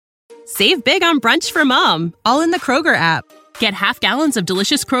Save big on brunch for mom, all in the Kroger app. Get half gallons of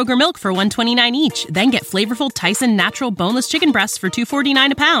delicious Kroger milk for $1.29 each. Then get flavorful Tyson natural boneless chicken breasts for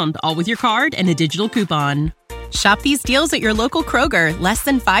 $2.49 a pound, all with your card and a digital coupon. Shop these deals at your local Kroger, less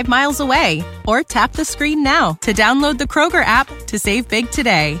than 5 miles away. Or tap the screen now to download the Kroger app to save big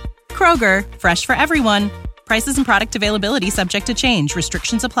today. Kroger, fresh for everyone. Prices and product availability subject to change.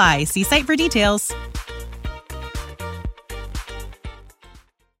 Restrictions apply. See site for details.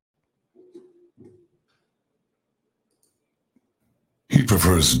 He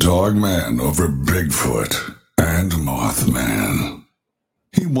prefers Dogman over Bigfoot and Mothman.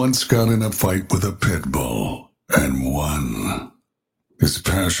 He once got in a fight with a pit bull and won. His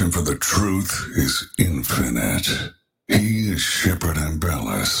passion for the truth is infinite. He is Shepard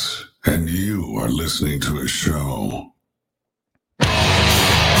Ambellis, and you are listening to his show.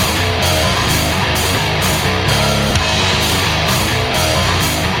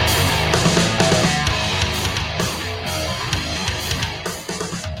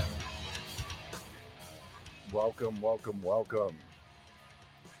 Welcome.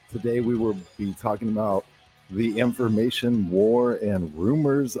 Today we will be talking about the information war and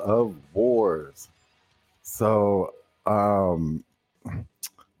rumors of wars. So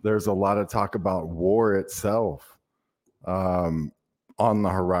there's a lot of talk about war itself on the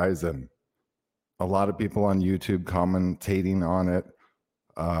horizon. A lot of people on YouTube commentating on it.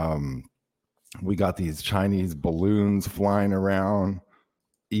 We got these Chinese balloons flying around.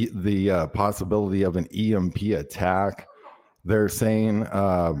 The possibility of an EMP attack. They're saying,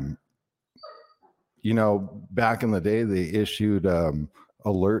 back in the day, they issued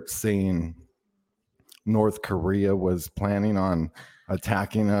alerts saying North Korea was planning on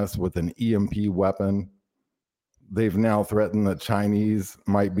attacking us with an EMP weapon. They've now threatened that Chinese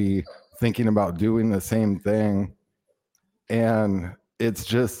might be thinking about doing the same thing. And it's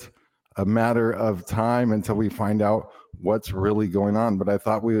just a matter of time until we find out what's really going on. But I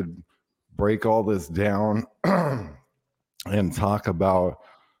thought we would break all this down and talk about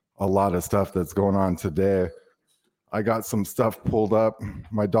a lot of stuff that's going on today. I got some stuff pulled up.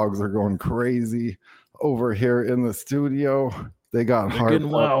 My dogs are going crazy over here in the studio. They got getting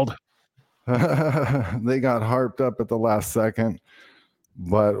wild. They got harped up at the last second,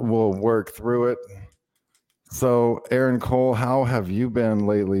 but we'll work through it. So, Aaron Cole, how have you been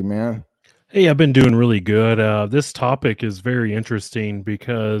lately, man? Hey, I've been doing really good. This topic is very interesting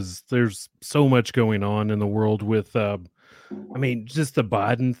because there's so much going on in the world with, just the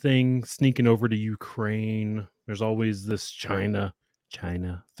Biden thing sneaking over to Ukraine. There's always this China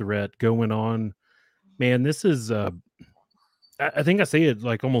threat going on. Man, this is, I think I say it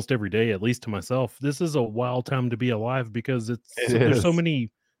like almost every day, at least to myself. This is a wild time to be alive because there's so many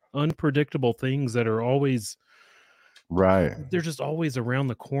unpredictable things that are always right. They're just always around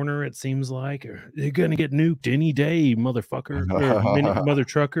the corner. It seems like they're gonna get nuked any day, motherfucker. Mother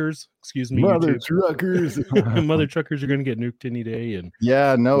truckers, excuse me, mother YouTube. truckers, mother truckers are gonna get nuked any day. And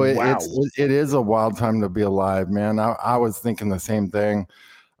yeah, no, wow. it is a wild time to be alive, man. I was thinking the same thing.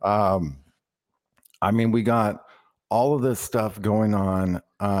 We got all of this stuff going on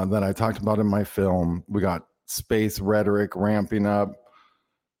that I talked about in my film. We got space rhetoric ramping up.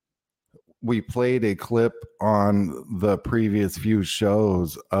 We played a clip on the previous few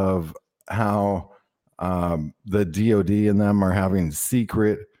shows of how the DOD and them are having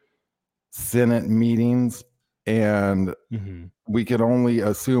secret Senate meetings, and we could only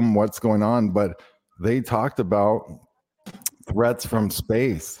assume what's going on, but they talked about threats from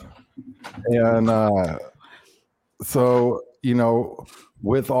space. And so,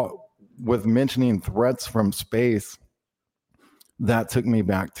 with mentioning threats from space, that took me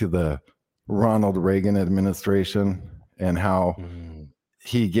back to the Ronald Reagan administration and how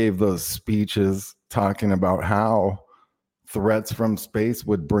he gave those speeches talking about how threats from space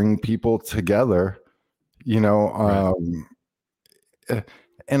would bring people together, right.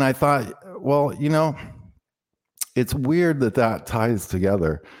 And I thought, well, it's weird that ties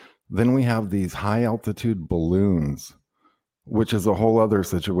together. Then we have these high altitude balloons, which is a whole other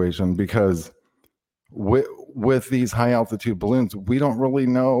situation, because with these high altitude balloons, we don't really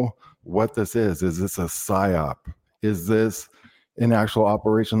know what this is. Is this a psyop? Is this an actual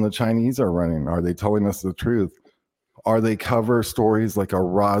operation the Chinese are running? Are they telling us the truth? Are they cover stories like a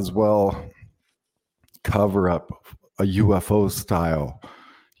Roswell cover up, a UFO style,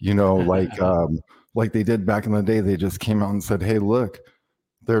 like they did back in the day? They just came out and said, hey, look,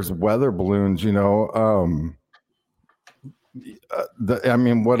 there's weather balloons, what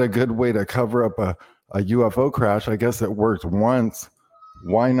a good way to cover up a UFO crash. I guess it worked once.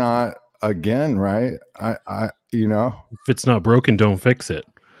 Why not again, right? If it's not broken, don't fix it.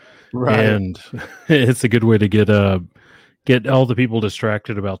 Right. And it's a good way to get all the people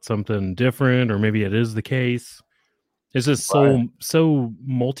distracted about something different, or maybe it is the case. It's just so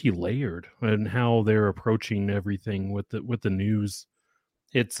multi-layered in how they're approaching everything with the news.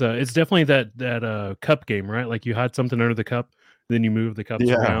 It's definitely that cup game, right? Like you hide something under the cup, then you move the cups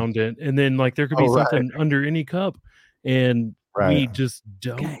Yeah. around, and then like there could be something under any cup, and we just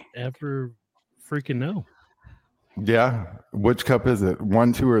don't ever freaking know. Yeah. Which cup is it?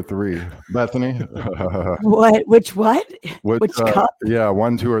 1, 2, or 3? Bethany? What? Which cup? Yeah,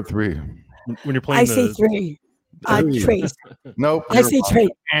 1, 2, or 3. When you're playing, I say 3. Trace. Nope. I say Trace.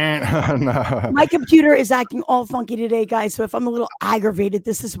 No. My computer is acting all funky today, guys. So if I'm a little aggravated,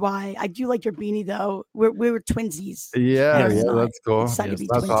 this is why. I do like your beanie, though. We were twinsies. Yeah, that's cool. Excited to be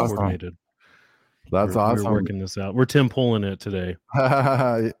That's twinsies. awesome. That's awesome. We're working this out. We're Tim pulling it today.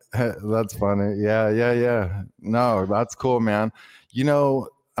 That's funny. Yeah. No, that's cool, man. You know,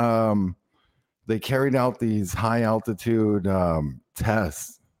 they carried out these high altitude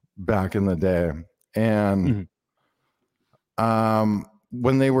tests back in the day, and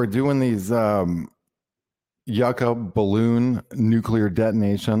when they were doing these Yucca balloon nuclear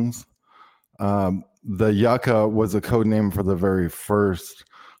detonations, the Yucca was a code name for the very first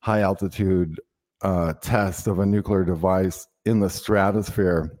high altitude test of a nuclear device in the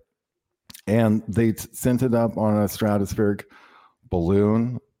stratosphere, and they sent it up on a stratospheric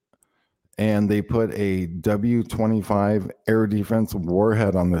balloon, and they put a W-25 air defense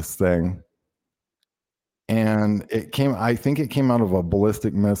warhead on this thing, and I think it came out of a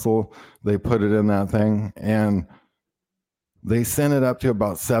ballistic missile. They put it in that thing, and they sent it up to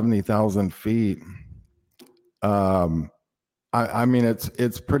about 70,000 feet. I mean,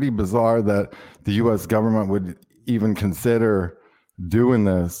 it's pretty bizarre that the U.S. government would even consider doing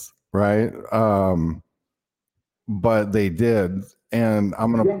this, right? But they did, and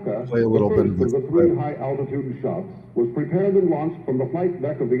I'm going to play a little bit of this. The 3 high-altitude shots was prepared and launched from the flight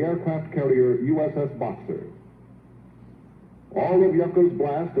deck of the aircraft carrier USS Boxer. All of Yucca's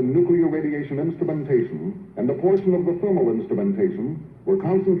blast and nuclear radiation instrumentation and a portion of the thermal instrumentation were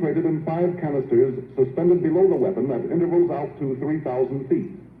concentrated in 5 canisters suspended below the weapon at intervals out to 3,000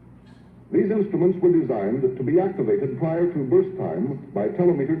 feet. These instruments were designed to be activated prior to burst time by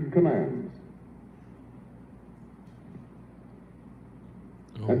telemetered commands.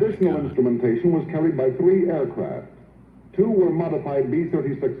 Additional instrumentation was carried by 3 aircraft. 2 were modified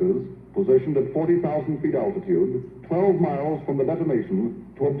B-36s, positioned at 40,000 feet altitude, 12 miles from the detonation,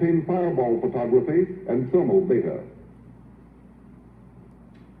 to obtain fireball photography and thermal data.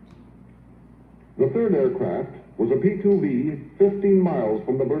 The 3rd aircraft was a P-2V 15 miles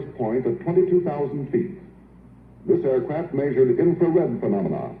from the burst point at 22,000 feet. This aircraft measured infrared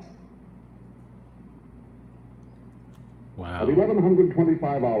phenomena. Wow. At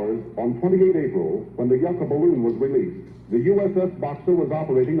 1125 hours on 28 April, when the Yucca balloon was released, the USS Boxer was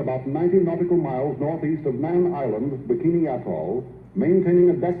operating about 90 nautical miles northeast of Nan Island, Bikini Atoll, maintaining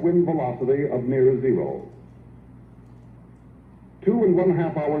a deck wind velocity of near 0.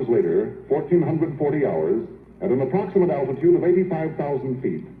 2.5 hours later, 1440 hours, at an approximate altitude of 85,000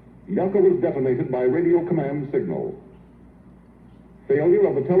 feet, Yucca was detonated by radio command signal. Failure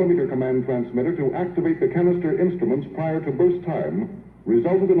of the telemeter command transmitter to activate the canister instruments prior to burst time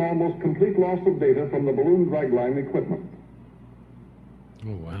resulted in almost complete loss of data from the balloon dragline equipment.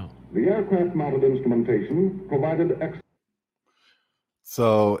 Oh, wow. The aircraft-mounted instrumentation provided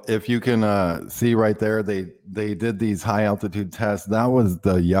So if you can see right there, they did these high altitude tests. That was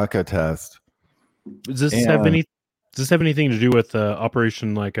the Yucca test. Does this have anything to do with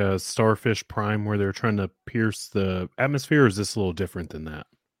Operation like a Starfish Prime, where they're trying to pierce the atmosphere, or is this a little different than that?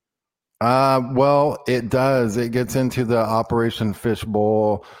 Well, it does. It gets into the Operation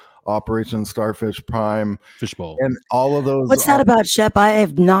Fishbowl, Operation Starfish Prime, Fishbowl, and all of those. What's that about, Shep? I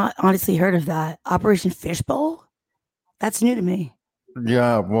have not honestly heard of that. Operation Fishbowl? That's new to me.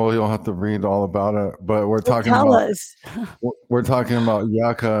 Yeah, well, you'll have to read all about it. But we're talking Tell about us. we're talking about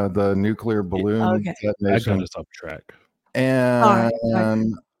Yucca, the nuclear balloon detonation. I got us off track.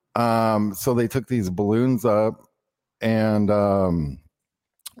 And so they took these balloons up, and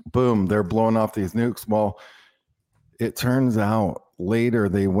boom, they're blowing off these nukes. Well, it turns out later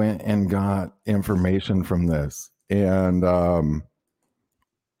they went and got information from this, and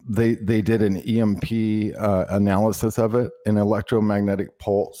they did an EMP analysis of it, an electromagnetic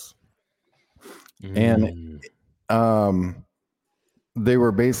pulse, and they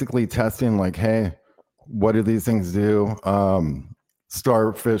were basically testing like, hey, what do these things do?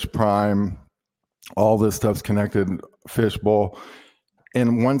 Starfish Prime, all this stuff's connected, Fishbowl.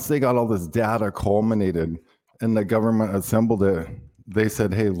 And once they got all this data culminated and the government assembled it, they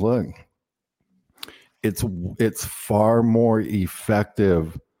said, hey, look, it's far more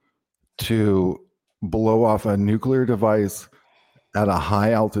effective to blow off a nuclear device at a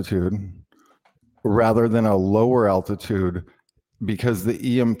high altitude rather than a lower altitude, because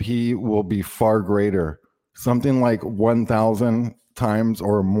the EMP will be far greater, something like 1,000 times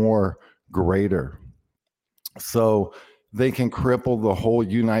or more greater. So they can cripple the whole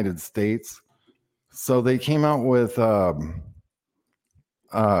United States. So they came out with,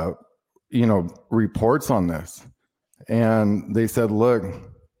 reports on this. And they said, look,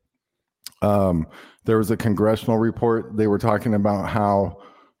 there was a congressional report. They were talking about how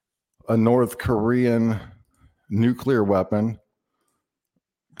a North Korean nuclear weapon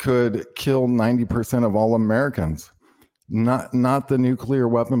could kill 90% of all Americans. Not the nuclear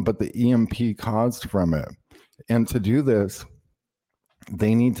weapon, but the EMP caused from it. And to do this,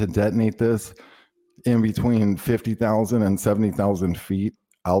 they need to detonate this in between 50,000 and 70,000 feet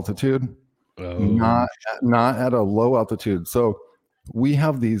altitude, not at a low altitude. So we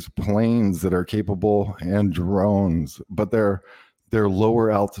have these planes that are capable, and drones, but they're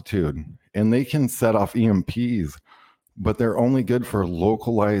lower altitude, and they can set off EMPs, but they're only good for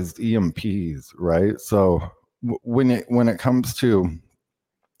localized EMPs, right? So when it comes to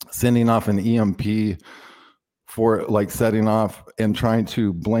sending off an EMP for like setting off and trying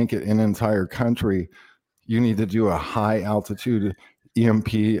to blanket an entire country, you need to do a high altitude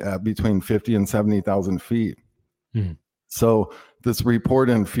EMP at between 50 and 70,000 feet. Mm-hmm. So this report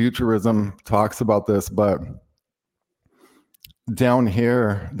in Futurism talks about this, but down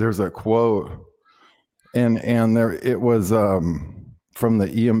here there's a quote, and there it was from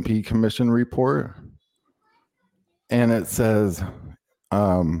the EMP Commission report, and it says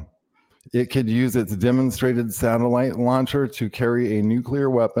it could use its demonstrated satellite launcher to carry a nuclear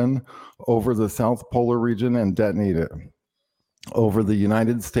weapon over the South Polar region and detonate it over the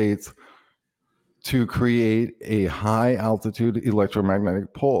United States to create a high altitude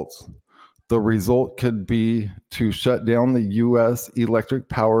electromagnetic pulse. The result could be to shut down the U.S. electric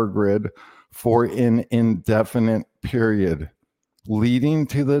power grid for an indefinite period, leading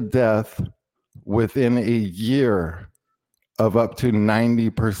to the death within a year of up to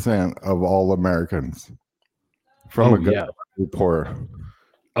 90% of all Americans from a government report.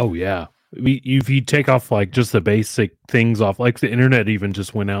 Oh, yeah. If you take off like just the basic things off, like the internet even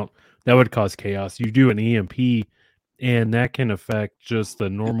just went out, that would cause chaos. You do an EMP, and that can affect just the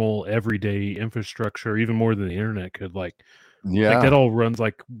normal everyday infrastructure even more than the internet could. Like that all runs,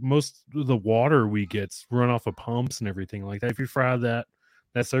 like most of the water we get's run off of pumps and everything like that. If you fry that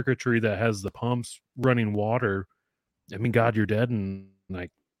circuitry that has the pumps running water, I mean, God, you're dead in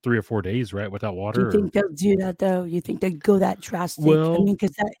like 3 or 4 days, right? Without water. Do you think they'll do that though? You think they'd go that drastic? Well, I mean,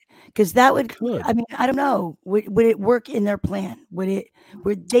 because that would. I mean, I don't know. Would it work in their plan? Would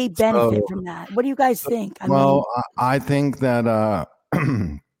they benefit from that? What do you guys think? I think that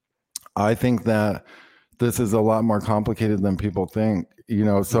I think that this is a lot more complicated than people think.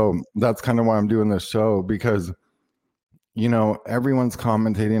 So that's kind of why I'm doing this show, because everyone's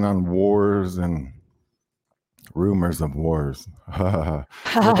commentating on wars and rumors of wars.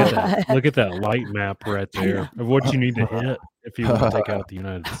 Look at that light map right there of what you need to hit if you want to take out the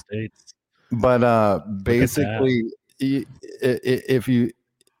United States. But basically, if you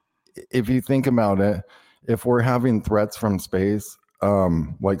think about it, if we're having threats from space,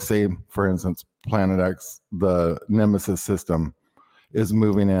 like say, for instance, Planet X, the Nemesis system is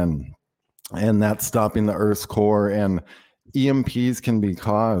moving in, and that's stopping the Earth's core, and EMPs can be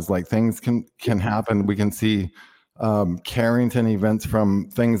caused, like things can happen. We can see Carrington events from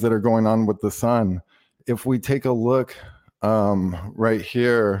things that are going on with the sun. If we take a look right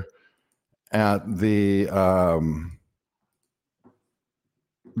here at the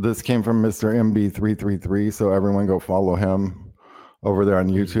this came from Mr. MB333, so everyone go follow him over there on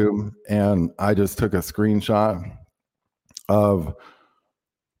YouTube. And I just took a screenshot of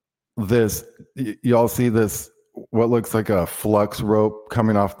this. Y'all see this, what looks like a flux rope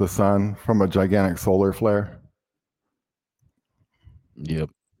coming off the sun from a gigantic solar flare? Yep.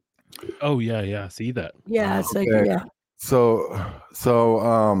 Oh yeah, see that. Yeah, it's like So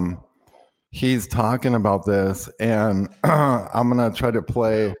he's talking about this, and I'm gonna try to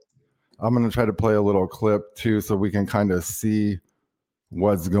play a little clip too, so we can kind of see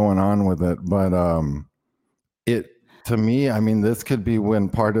what's going on with it. But to me, I mean, this could be when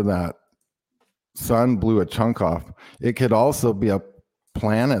part of that sun blew a chunk off. It could also be a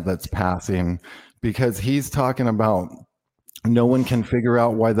planet that's passing, because he's talking about no one can figure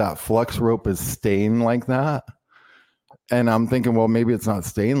out why that flux rope is staying like that. And I'm thinking, well, maybe it's not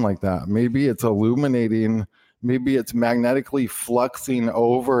staying like that. Maybe it's illuminating maybe it's magnetically fluxing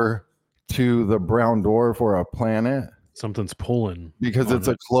over to the brown dwarf or a planet. Something's pulling because it's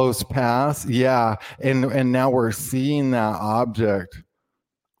a close pass. Yeah. And now we're seeing that object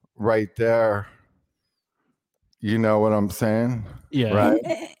right there. You know what I'm saying? Yeah. Right.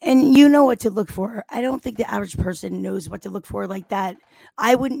 And you know what to look for. I don't think the average person knows what to look for like that.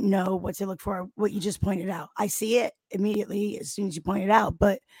 I wouldn't know what to look for, what you just pointed out. I see it immediately as soon as you point it out,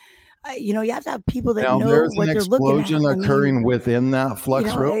 but you know, you have to have people that now, know there's what an they're looking at. explosion occurring within that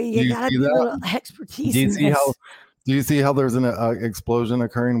flux rope. You gotta be a little expertise. Do you see how there's an explosion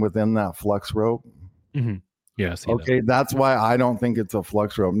occurring within that flux rope? Mm-hmm. Yeah. Okay, that's why I don't think it's a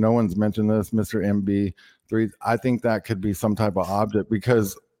flux rope. No one's mentioned this, Mr. MB3. I think that could be some type of object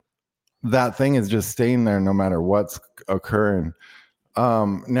because that thing is just staying there no matter what's occurring.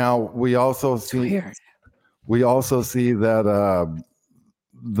 Now we also see that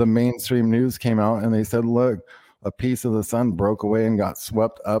the mainstream news came out and they said, look, a piece of the sun broke away and got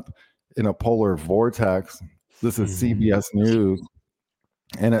swept up in a polar vortex. This is CBS News.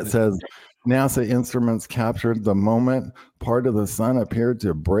 And it says, NASA instruments captured the moment part of the sun appeared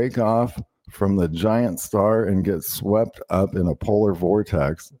to break off from the giant star and get swept up in a polar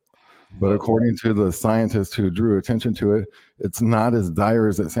vortex. But according to the scientists who drew attention to it, it's not as dire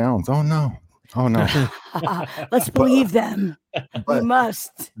as it sounds. Oh, no. Let's believe them. We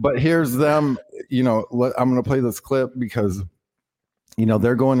must. But here's them. You know, I'm going to play this clip because, you know,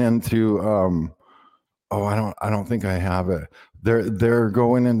 they're going into. I don't think I have it. They're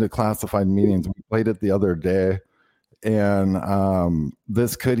going into classified meetings. We played it the other day, and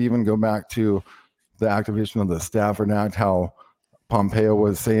this could even go back to the activation of the Stafford Act. How Pompeo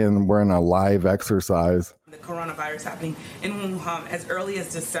was saying we're in a live exercise. The coronavirus happening in Wuhan as early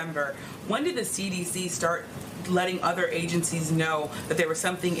as December. When did the CDC start letting other agencies know that there was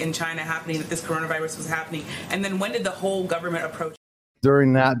something in China happening, that this coronavirus was happening? And then when did the whole government approach?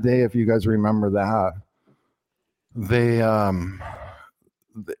 During that day, if you guys remember that, they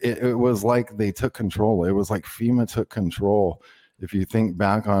it was like they took control. It was like FEMA took control, if you think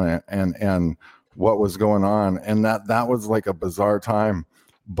back on it, and what was going on, and that was like a bizarre time.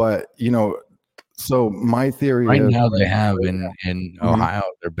 But you know, so my theory right is now they have in Ohio,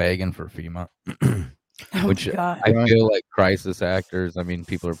 they're begging for FEMA, which I feel like crisis actors. I mean,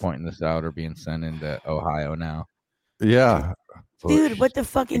 people are pointing this out, are being sent into Ohio now. Yeah. Dude, what the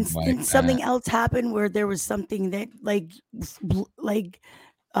fuck? Didn't something else happen where there was something that was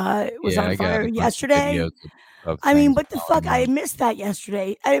on fire yesterday? I mean, what the fuck? I missed that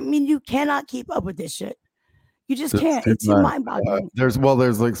yesterday. I mean, you cannot keep up with this shit. You just can't. It's mind-boggling. There's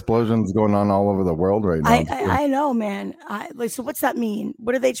explosions going on all over the world right now. I know, man. So what's that mean?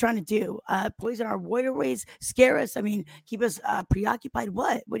 What are they trying to do? Poison our waterways, scare us? I mean, keep us preoccupied?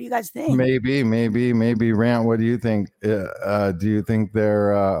 What do you guys think? Maybe. Rant, what do you think? Do you think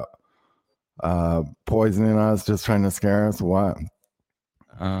they're poisoning us, just trying to scare us? What?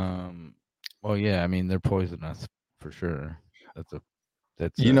 Well, yeah. I mean, they're poisoning us for sure. That's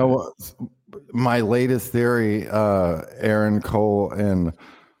you know what? My latest theory, Aaron, Cole, and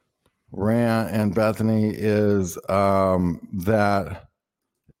Rant and Bethany, is that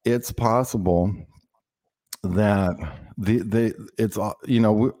it's possible that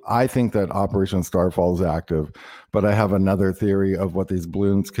I think that Operation Starfall is active, but I have another theory of what these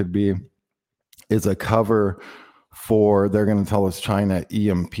balloons could be. Is a cover for, they're going to tell us China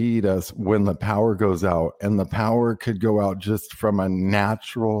EMP'd us when the power goes out, and the power could go out just from a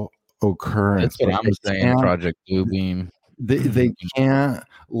natural occurrence. That's what I'm saying. Project Bluebeam. They can't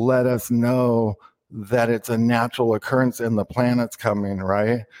let us know that it's a natural occurrence and the planet's coming,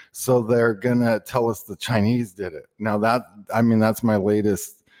 right? So they're going to tell us the Chinese did it. Now that's my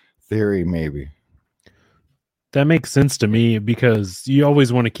latest theory, maybe. That makes sense to me because you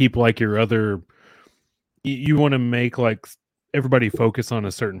always want to keep like your other. You want to make like everybody focus on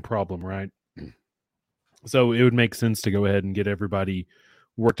a certain problem, right? So it would make sense to go ahead and get everybody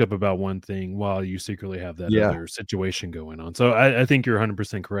worked up about one thing while you secretly have that other situation going on. So I think you're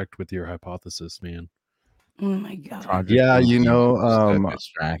 100% correct with your hypothesis, man. Oh my God. Project yeah, you know,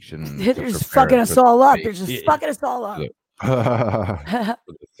 distraction. They're just fucking us all up. They're just fucking us all up. The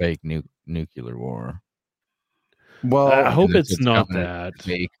fake nuclear war. Well, I hope it's not that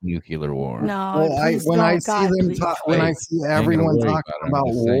fake nuclear war. No, when I see everyone talking about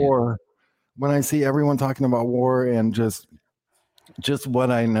war, when I see everyone talking about war and just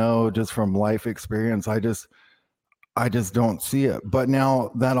what I know just from life experience, I just don't see it. But now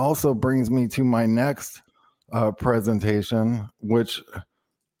that also brings me to my next presentation, which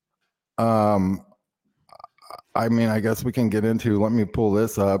I mean, I guess we can get into. Let me pull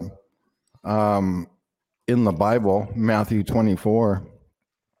this up. in the Bible, Matthew 24,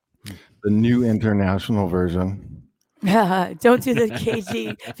 the New International Version. Don't do the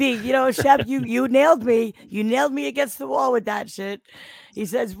KJV. You know, Shep, you nailed me. You nailed me against the wall with that shit. He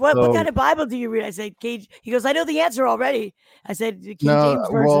says, what kind of Bible do you read? I said, He goes, I know the answer already. I said, King James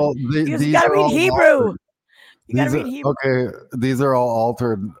Version. Well, he goes, you got to read Hebrew. You got to read Hebrew. Okay, these are all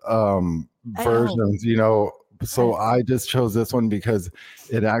altered versions, you know. So I just chose this one because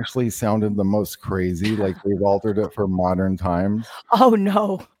it actually sounded the most crazy, like they've altered it for modern times. Oh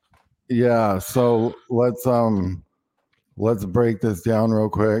no. Yeah, so let's break this down real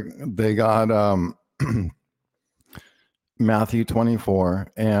quick. They got Matthew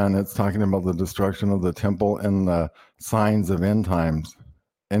 24, and it's talking about the destruction of the temple and the signs of end times.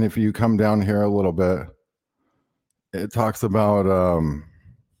 And if you come down here a little bit, it talks about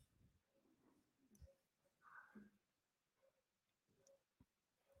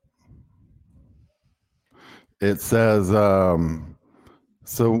it says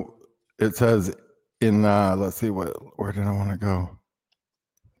so it says in let's see, where did I want to go?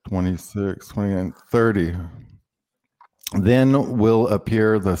 26, 29, 30. Then will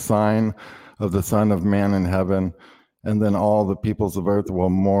appear the sign of the Son of Man in heaven, and then all the peoples of earth will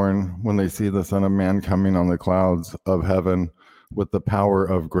mourn when they see the Son of Man coming on the clouds of heaven with the power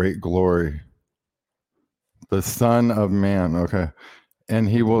of great glory. The Son of Man, okay. And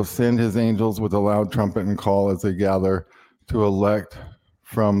he will send his angels with a loud trumpet and call as they gather to elect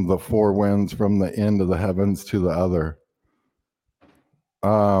from the four winds, from the end of the heavens to the other.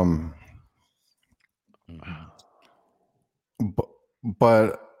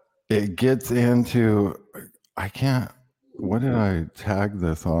 But it gets into, what did I tag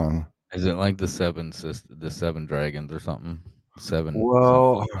this on? Is it like the seven dragons or something?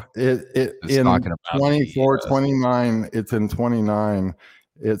 Well, it in 24, 29, it's in 29.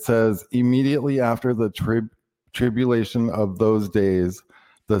 It says, immediately after the tribulation of those days,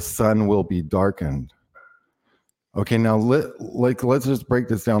 the sun will be darkened. Okay, now let's just break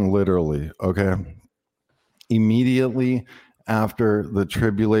this down literally, okay? Immediately after the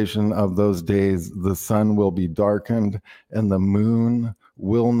tribulation of those days, the sun will be darkened, and the moon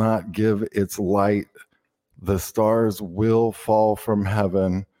will not give its light. The stars will fall from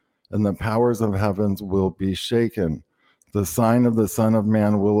heaven, and the powers of heavens will be shaken. The sign of the Son of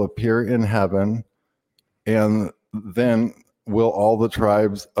Man will appear in heaven, and then will all the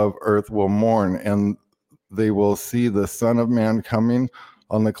tribes of earth will mourn, and they will see the Son of Man coming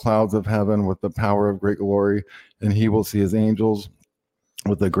on the clouds of heaven with the power of great glory, and he will see his angels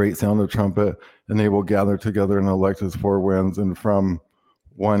with a great sound of trumpet, and they will gather together and elect his four winds, and from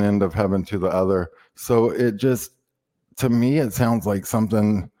one end of heaven to the other. So it just, to me, it sounds like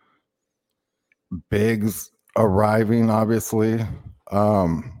something big's arriving, obviously.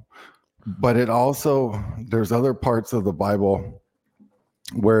 But it also, there's other parts of the Bible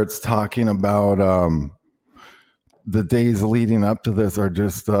where it's talking about the days leading up to this are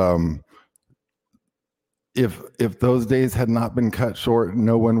just, if those days had not been cut short,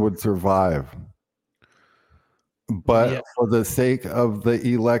 no one would survive. But for the sake of the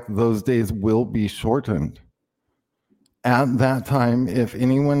elect, those days will be shortened. At that time, if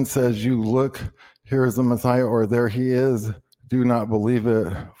anyone says, you look, here is the Messiah, or there he is, do not believe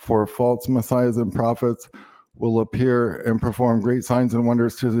it, for false messiahs and prophets will appear and perform great signs and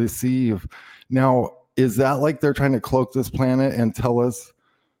wonders to deceive. Now, is that like they're trying to cloak this planet and tell us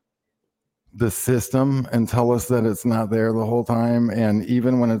the system and tell us that it's not there the whole time? And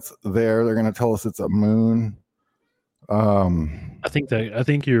even when it's there, they're going to tell us it's a moon. I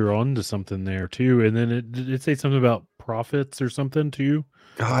think you're on to something there too. And then it say something about prophets or something too.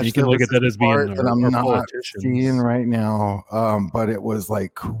 Gosh, you can look at that as being that I'm not seeing right now. But it was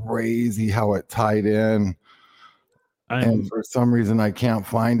like crazy how it tied in. And for some reason I can't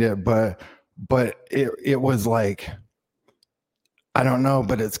find it, but it was like, I don't know,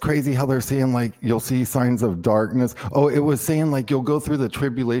 but it's crazy how they're saying like you'll see signs of darkness. Oh, it was saying like you'll go through the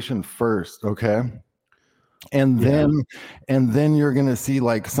tribulation first, okay? And then you're gonna see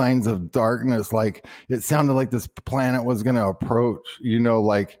like signs of darkness. Like it sounded like this planet was gonna approach, you know,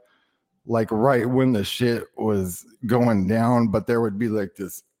 like right when the shit was going down, but there would be like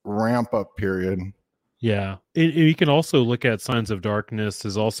this ramp up period. Yeah, you can also look at signs of darkness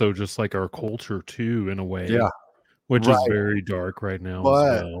as also just like our culture too, in a way. Yeah, which is very dark right now.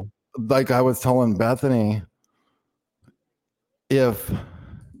 But as well. Like I was telling Bethany,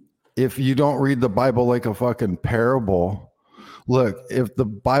 if you don't read the Bible like a fucking parable, look, if the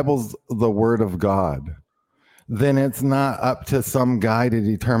Bible's the word of God, then it's not up to some guy to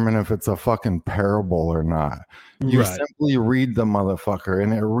determine if it's a fucking parable or not. You simply read the motherfucker,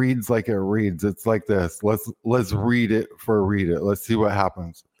 and it reads like it reads. It's like this. Let's read it. Let's see what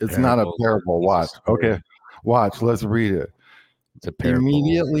happens. It's not a parable. Watch. Okay. Watch. Let's read it. It's a parable.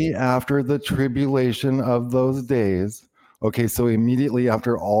 Immediately after the tribulation of those days. Okay, so immediately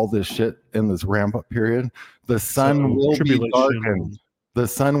after all this shit in this ramp up period, the sun will be darkened. The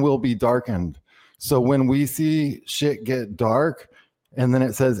sun will be darkened. So when we see shit get dark, and then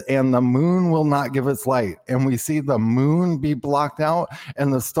it says, and the moon will not give its light, and we see the moon be blocked out,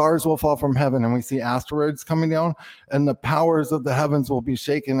 and the stars will fall from heaven, and we see asteroids coming down, and the powers of the heavens will be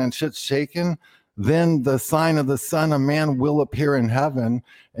shaken, and shit's shaken. Then the sign of the Son of Man will appear in heaven,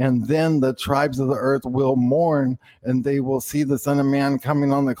 and then the tribes of the earth will mourn, and they will see the Son of Man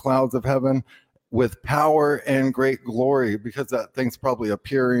coming on the clouds of heaven with power and great glory, because that thing's probably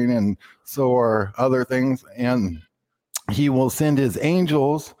appearing, and so are other things. And he will send his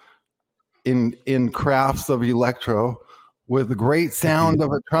angels in crafts of electro with the great sound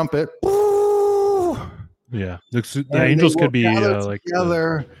of a trumpet. Yeah, the angels could be like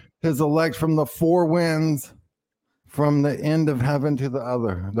together his elect from the four winds, from the end of heaven to the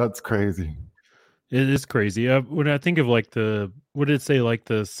other. That's crazy. It is crazy. When I think of like what did it say, like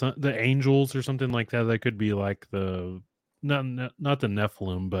the angels or something like that? That could be like the not the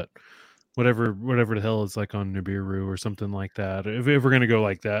Nephilim, but whatever the hell is like on Nibiru or something like that. If we're gonna go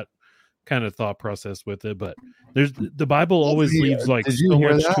like that kind of thought process with it, but the Bible always leaves like so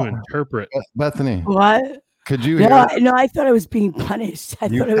much to interpret. Bethany, what? Could you hear? No, I thought I was being punished.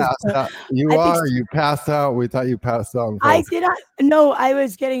 You passed out. We thought you passed out. I did not. No, I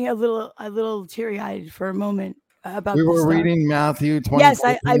was getting a little teary-eyed for a moment about. We were reading Matthew 20. Yes,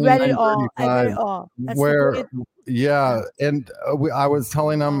 I read it all. I read it all. And I was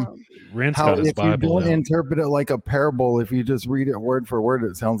telling them how if you don't interpret it like a parable, if you just read it word for word,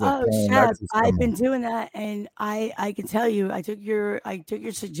 it sounds like. Chef, I've been doing that, and I can tell you, I took your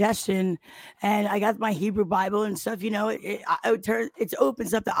suggestion, and I got my Hebrew Bible and stuff. You know, it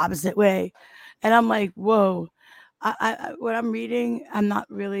opens up the opposite way, and I'm like, whoa. What I'm reading, I'm not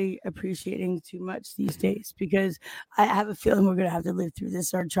really appreciating too much these days, because I have a feeling we're going to have to live through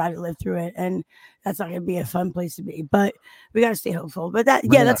this or try to live through it. And that's not going to be a fun place to be, but we got to stay hopeful. But that's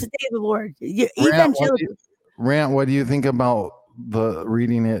the day of the Lord. Rant, what do you think about the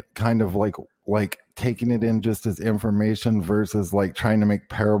reading it kind of like taking it in just as information versus like trying to make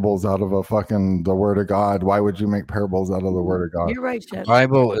parables out of the word of God? Why would you make parables out of the word of God? You're right, Chef. The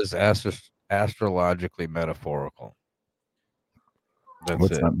Bible is astrologically metaphorical.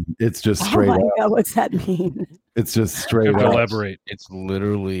 That's it. It's just straight up. God, what's that mean? It's just straight up. Elaborate. It's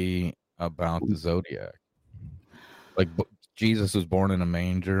literally about the zodiac. Like Jesus was born in a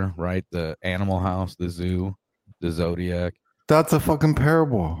manger, right? The animal house, the zoo, the zodiac. That's a fucking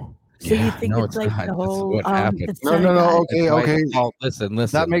parable. So you think it's like the whole No. Okay. Listen.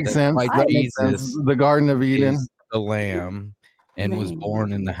 That makes sense. The Garden of Eden. The lamb. And was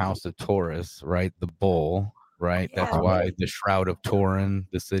born in the house of Taurus, right? The bull, right? Yeah. That's why the Shroud of Turin,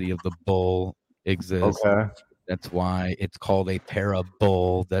 the city of the bull, exists. Okay. That's why it's called a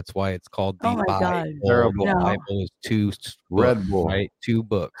parable. That's why it's called the Bible. The Bible is two Red Bull, right? 2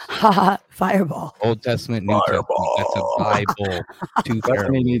 books. Fireball. Old Testament, New Testament. That's a Bible. 2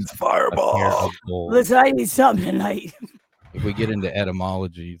 parables. Needs Fireball. Listen, I need something tonight. If we get into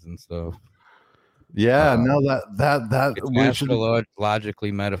etymologies and stuff. Yeah, that it's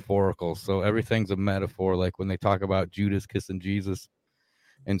astrologically metaphorical. So everything's a metaphor. Like when they talk about Judas kissing Jesus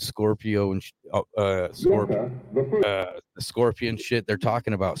and Scorpio and the scorpion shit, they're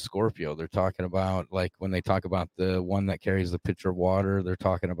talking about Scorpio. They're talking about, like, when they talk about the one that carries the pitcher of water, they're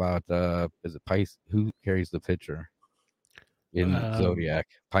talking about is it Pisces? Who carries the pitcher in Zodiac?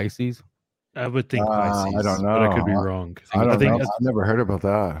 Pisces? I would think Pisces. I don't know. But I could be wrong. I think I've never heard about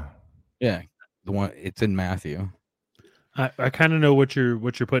that. Yeah. The one, it's in Matthew. I kind of know what you're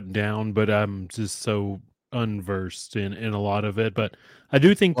putting down, but I'm just so unversed in a lot of it. But I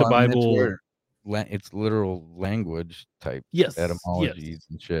do think the Bible, it's literal language type etymologies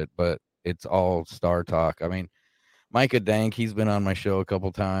and shit, but it's all star talk. I mean, Micah Dank, he's been on my show a couple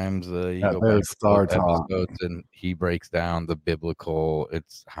times. There's star talk, and he breaks down the biblical.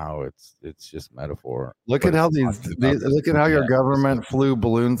 It's just metaphor. Look at how your government flew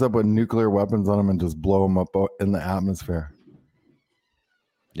balloons up with nuclear weapons on them and just blow them up in the atmosphere.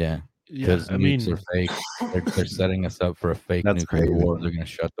 Yeah, because nukes are fake. They're setting us up for a fake nuclear war. They're gonna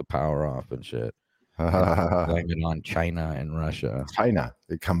shut the power off and shit. Blame it on China and Russia. China.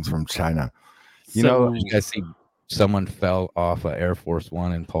 It comes from China. You guys see. Someone fell off of Air Force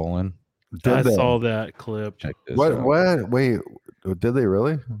One in Poland. I saw that clip. Check this What? out. What? Wait, did they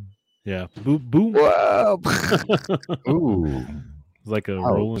really? Yeah. Boom. Boom. Whoa. Ooh. Like a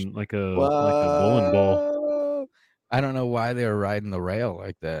rolling, like a bowling ball. I don't know why they were riding the rail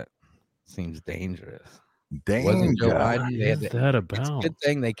like that. Seems dangerous. Danger. Joe Biden? What is that It's a about? good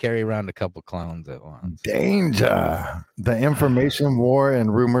thing they carry around a couple clones at once. Danger. The information war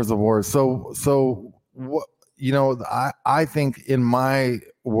and rumors of war. So what? You know, I think in my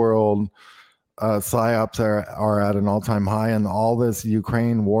world, psyops are at an all-time high, and all this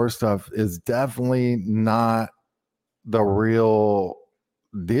Ukraine war stuff is definitely not the real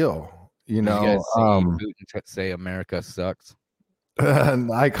deal. You know, Did you guys see Putin say America sucks?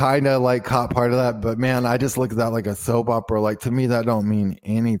 and I kind of like caught part of that, but man, I just look at that like a soap opera. Like, to me, that don't mean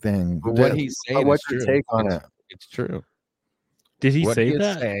anything. But what he's saying, what's is your true. take on it? It's true. Did he What say he is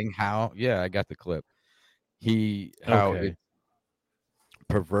that? saying how? Yeah, I got the clip. How Okay. it's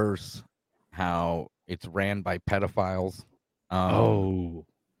perverse, how it's ran by pedophiles. Oh,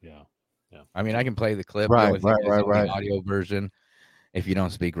 yeah. I mean, I can play the clip. Right, The only thing is right. The audio version. If you don't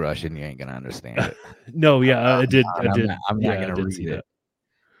speak Russian, you ain't gonna understand it. No, yeah, I did. I'm not yeah, I gonna did read see it. that.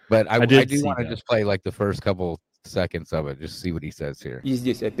 But I did do see want to that. just play like the first couple seconds of it, just see what he says here. И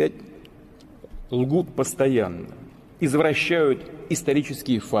здесь опять лгут постоянно, извращают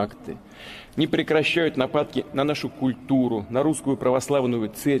исторические факты, не прекращают нападки на нашу культуру, на русскую православную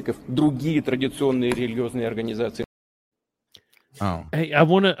церковь, другие традиционные религиозные организации. Oh, Hey, I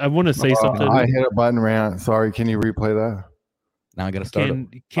wanna say something. I hit a button, rant. Sorry, can you replay that? now I gotta start.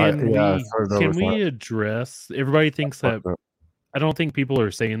 Can we address? Everybody thinks that. I don't think people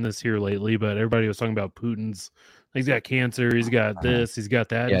are saying this here lately, but everybody was talking about Putin's. He's got cancer. He's got this. He's got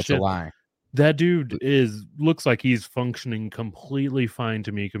that. Yeah, and it's a shit. lie. That dude looks like he's functioning completely fine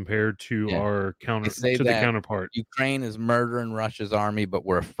to me compared to Yeah. our They say the that counterpart. Ukraine is murdering Russia's army, but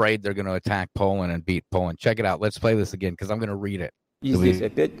we're afraid they're going to attack Poland and beat Poland. Check it out. Let's play this again because I'm going to read it. И здесь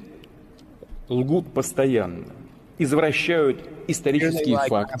опять лгут постоянно, извращают исторические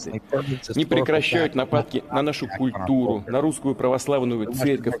факты, не прекращают нападки на нашу культуру, на русскую православную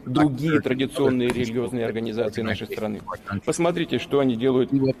церковь, другие традиционные религиозные организации нашей страны. Посмотрите, что они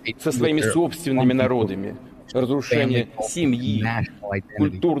делают со своими собственными народами. Разрушение семьи,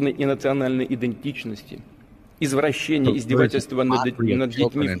 культурной и национальной идентичности, извращение, издевательства над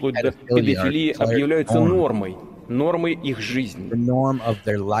детьми вплоть до педофилии объявляются нормой их жизни.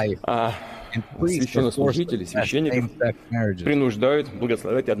 А священнослужители, священников принуждают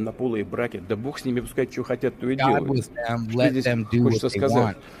благословлять однополые браки. Да Бог с ними, пускай что хотят, то и делают. Что здесь хочется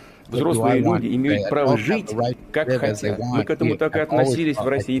сказать? Взрослые люди имеют право жить, как хотят. Мы к этому так и относились в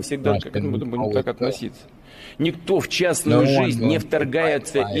России, и всегда к этому будем так относиться. Никто в частную жизнь не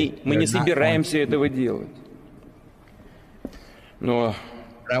вторгается, и мы не собираемся этого делать. Но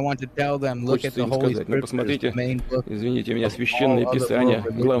хочется им сказать, ну посмотрите, извините меня, Священное Писание,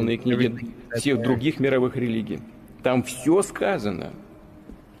 главные книги всех других мировых религий. Там все сказано.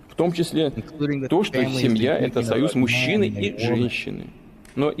 В том числе то, что семья – это союз мужчины и женщины.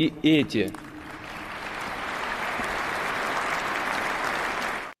 Но и эти...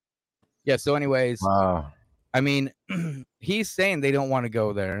 Yeah, so anyways, Wow. I mean, he's saying they don't want to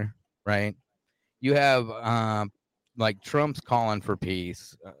go there, right? You have like Trump's calling for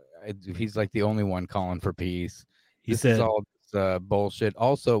peace. He's like the only one calling for peace. This is all bullshit.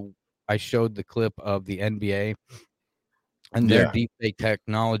 Also, I showed the clip of the NBA and their deepfake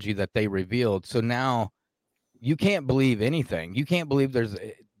technology that they revealed. So now you can't believe anything. You can't believe there's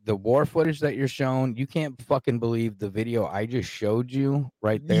the war footage that you're shown. You can't fucking believe the video I just showed you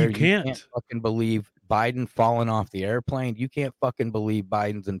right there. You can't fucking believe Biden falling off the airplane. You can't fucking believe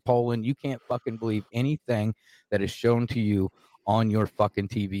Biden's in Poland. You can't fucking believe anything that is shown to you on your fucking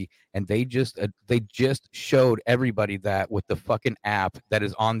TV. And they just showed everybody that with the fucking app that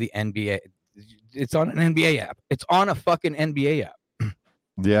is on the NBA. It's on an NBA app. It's on a fucking NBA app.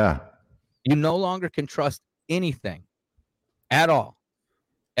 Yeah. You no longer can trust anything at all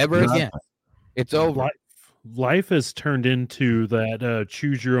ever again. It's over. Life has turned into that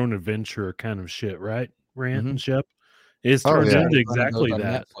choose your own adventure kind of shit, right? Rant and Shep. It's turned into exactly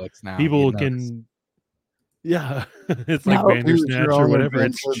that. People can, it's like Bandersnatch or whatever.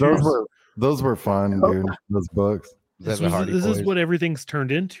 It's those were fun, dude. Those books. This is what everything's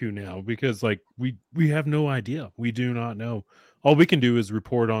turned into now, because like we have no idea. We do not know. All we can do is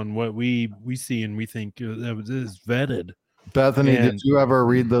report on what we see and we think is vetted. Bethany, did you ever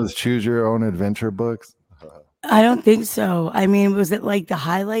read those choose your own adventure books? I don't think so. I mean, was it like the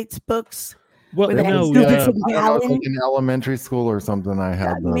highlights books? Well, no, like in elementary school or something. I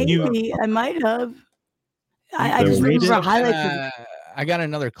had those. Maybe I might have. I just remember highlights. I got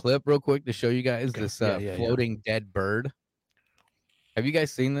another clip real quick to show you guys this floating dead bird. Have you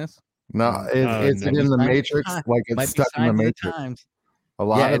guys seen this? No, is it in the Matrix? Like it's stuck in the Matrix. A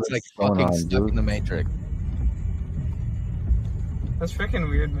lot of it's like fucking stuck in the Matrix. That's freaking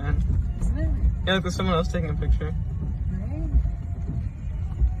weird, man. Isn't it? Yeah, like there's someone else taking a picture. Right?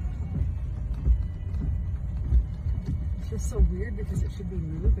 It's just so weird because it should be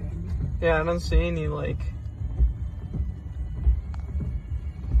moving. Yeah, I don't see any like.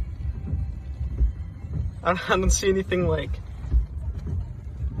 I don't see anything like.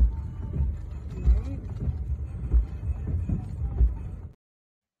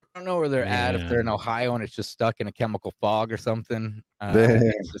 I don't know where they're at, if they're in Ohio and it's just stuck in a chemical fog or something.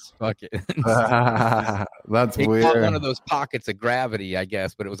 Just fuck it. That's it weird. Caught one of those pockets of gravity, I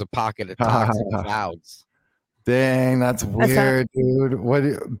guess, but it was a pocket of toxic clouds. Dang, that's weird,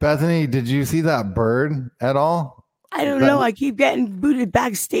 dude. Bethany, did you see that bird at all? I don't know. I keep getting booted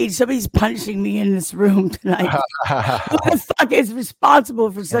backstage. Somebody's punching me in this room tonight. Who the fuck is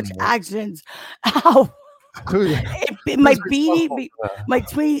responsible for such actions? Ow. My beanie, my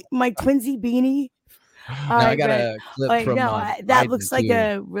twinsy beanie. I got a clip from that looks like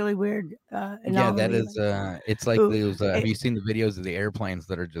a really weird anomaly. Yeah, that is it's like those have you seen the videos of the airplanes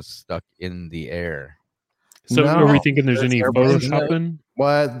that are just stuck in the air? So are we thinking there's any photoshopping?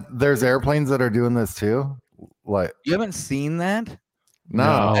 What? There's airplanes that are doing this too? Like, you haven't seen that? No,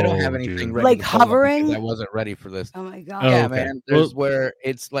 I don't have anything ready. Like hovering? I wasn't ready for this. Oh my god! Yeah, man. There's where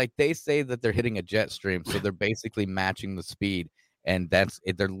it's like they say that they're hitting a jet stream, so they're basically matching the speed, and that's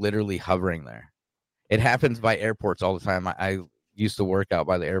it. They're literally hovering there. It happens by airports all the time. I used to work out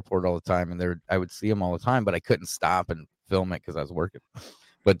by the airport all the time, and I would see them all the time, but I couldn't stop and film it because I was working.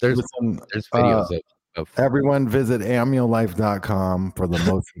 But there's videos of everyone visit AmnioLife.com for the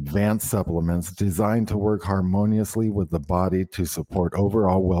most advanced supplements designed to work harmoniously with the body to support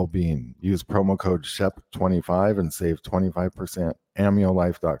overall well-being. Use promo code SHEP25 and save 25%.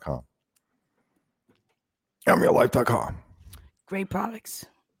 AmnioLife.com. AmnioLife.com. Great products.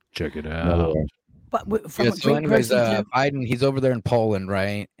 Check it out. But so anyways, Biden, he's over there in Poland,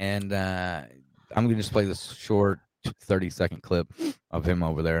 right? And I'm gonna just play this short 30-second clip of him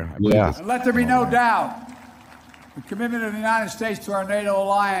over there. And let there be no doubt, the commitment of the United States to our NATO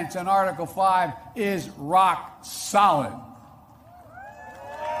alliance and Article 5 is rock solid.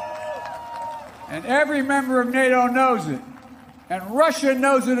 And every member of NATO knows it. And Russia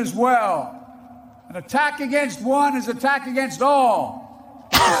knows it as well. An attack against one is attack against all.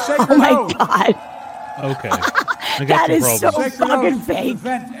 Oh my God. Okay. That is so fucking fake.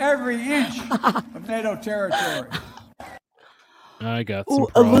 Defend every inch of NATO territory. I got some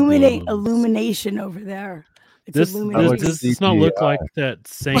illumination over there. Does this not look like that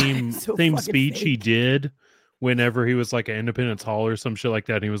same speech he did whenever he was like at Independence Hall or some shit like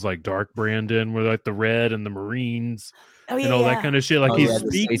that? And he was like Dark Brandon, with like the red and the Marines and all that kind of shit. Like he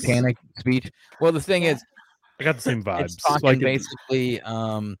speaks satanic speech. Well, the thing is, I got the same vibes. It's talking like basically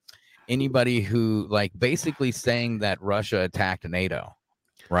anybody who like basically saying that Russia attacked NATO,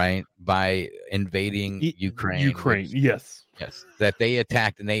 right, by invading Ukraine. Yes, that they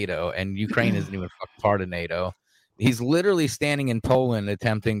attacked NATO, and Ukraine isn't even part of NATO. He's literally standing in Poland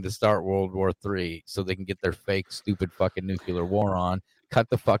attempting to start World War III so they can get their fake, stupid fucking nuclear war on, cut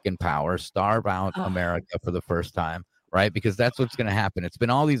the fucking power, starve out America for the first time, right? Because that's what's going to happen. It's been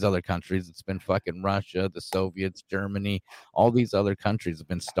all these other countries. It's been fucking Russia, the Soviets, Germany. All these other countries have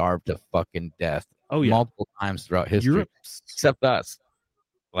been starved to fucking death multiple times throughout history, except us.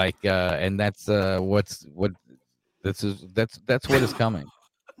 Like, and that's what is coming.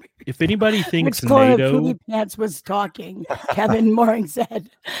 If anybody thinks Which corner NATO, Poopy Pants was talking, Kevin Mooring said,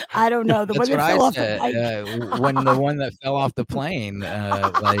 "I don't know the That's one that what fell I off said, the plane." when the one that fell off the plane,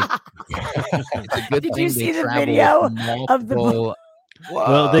 like, it's a good Did thing you see they the travel video with of the? multiple-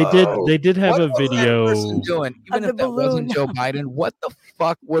 well, they did have What a was that video. person doing? Even the if that wasn't Joe Biden, what the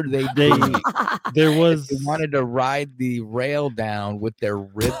fuck were they doing? There was They wanted to ride the rail down with their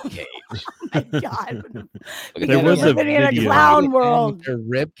rib cage. Oh my God! There was a living in a video. clown With world. their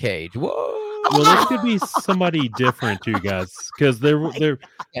rib cage. Whoa! Well, this could be somebody different too, guys, because there.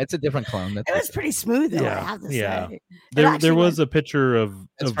 It's a different clone. It was pretty smooth, though. I have to say. There was a picture of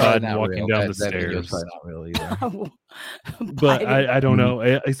probably Biden not walking real. down the That video's stairs. probably not real either. But I don't know.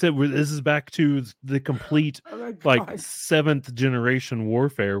 I said this is back to the complete like 7th generation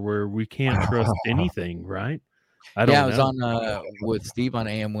warfare where we can't trust anything, right? I don't know. I was on with Steve on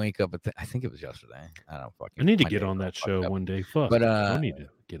AM Wake Up. I think it was yesterday. I don't fucking. I need to get on that show one day. Fuck. But I need to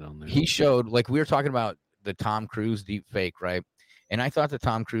get on there. He showed, like, we were talking about the Tom Cruise deep fake, right? And I thought the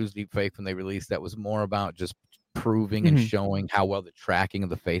Tom Cruise deep fake when they released that was more about just proving and showing how well the tracking of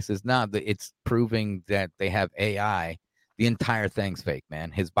the face is. It's proving that they have AI. The entire thing's fake,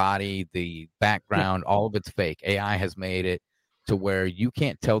 man. His body, the background, all of it's fake. AI has made it to where you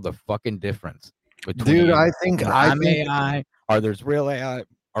can't tell the fucking difference between I think AI or there's real AI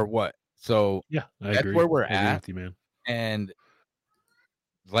or what. So yeah, that's agree. where we're I agree at, with you, man. And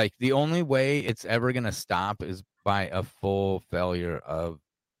like the only way it's ever gonna stop is by a full failure of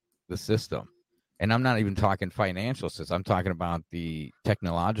the system. And I'm not even talking financial system. I'm talking about the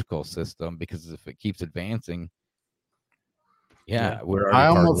technological system, because if it keeps advancing, we're. I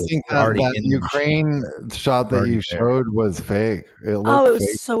almost think that Ukraine shot that you showed was fake. It looked it was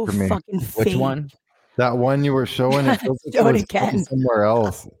fake so to me. fucking fake. Which one? That one you were showing, it feels like Show it it was from again. somewhere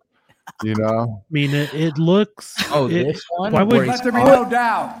else. You know? I mean, it looks. This one? Why would Let there be no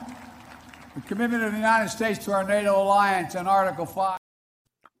doubt. The commitment of the United States to our NATO alliance and Article 5.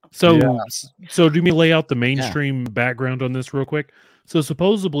 So do me lay out the mainstream background on this real quick? So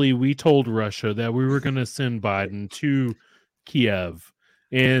supposedly we told Russia that we were going to send Biden to Kiev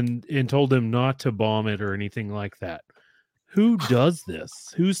and told them not to bomb it or anything like that. Who does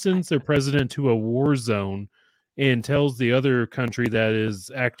this? Who sends their president to a war zone and tells the other country that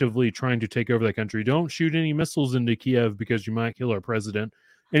is actively trying to take over that country, don't shoot any missiles into Kiev because you might kill our president?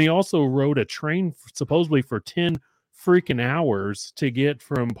 And he also rode a train supposedly for 10 freaking hours to get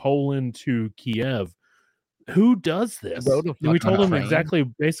from Poland to Kiev. Who does this? And we told him exactly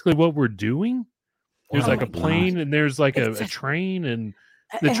basically what we're doing. There's like a plane and there's like a train, and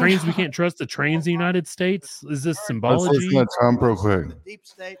the trains we can't trust the trains in the United States. Is this symbology? Let's listen to Trump real quick. The deep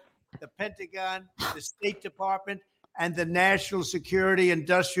state, the Pentagon, the State Department, and the National Security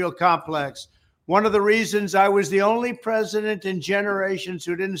Industrial Complex. One of the reasons I was the only president in generations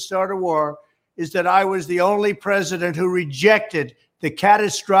who didn't start a war is that I was the only president who rejected the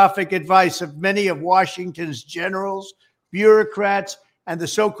catastrophic advice of many of Washington's generals, bureaucrats, and the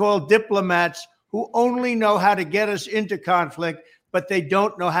so-called diplomats who only know how to get us into conflict, but they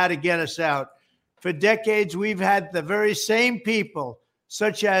don't know how to get us out. For decades, we've had the very same people,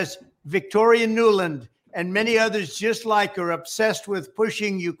 such as Victoria Nuland and many others just like her, obsessed with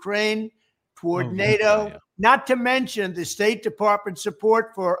pushing Ukraine toward NATO, not to mention the State Department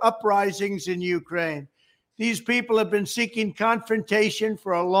support for uprisings in Ukraine. These people have been seeking confrontation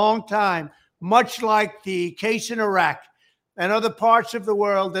for a long time, much like the case in Iraq and other parts of the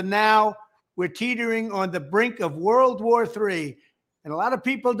world. And now we're teetering on the brink of World War III. And a lot of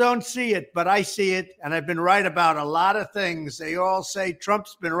people don't see it, but I see it. And I've been right about a lot of things. They all say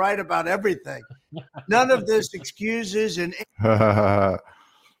Trump's been right about everything. None of this excuses and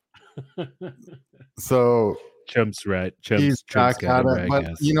so Trump's right. He's Trump's back at got it, I but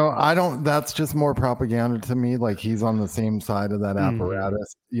guess. you know, I don't. That's just more propaganda to me. Like he's on the same side of that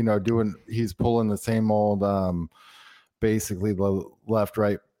apparatus. You know, he's pulling the same old. Basically, the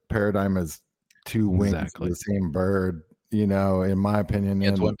left-right paradigm is two wings of the same bird. You know, in my opinion,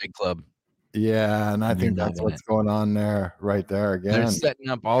 It's one big club. Yeah, and I think You're that's not in what's going on there, right there again. They're setting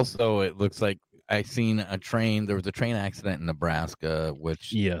up also, it looks like I seen a train. There was a train accident in Nebraska,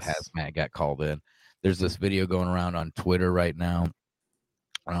 which hazmat got called in. There's this video going around on Twitter right now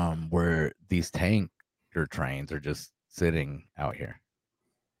where these tanker trains are just sitting out here.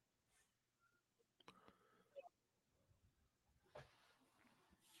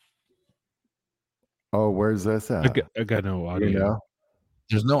 Oh, where's this at? I got no audio. You know?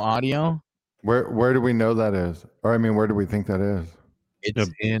 There's no audio. Where do we know that is? Or I mean, where do we think that is?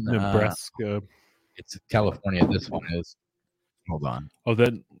 It's in Nebraska. It's California. This one is. Hold on. Oh,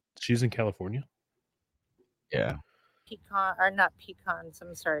 then she's in California. Yeah. Pecan or not pecans.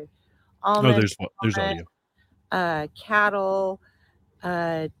 I'm sorry. There's audio. Cattle.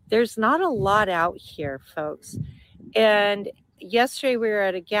 There's not a lot out here, folks. And yesterday we were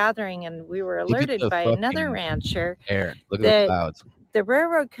at a gathering and we were alerted by another rancher. Look at the clouds. The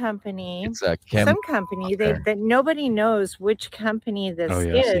railroad company, some company that nobody knows which company this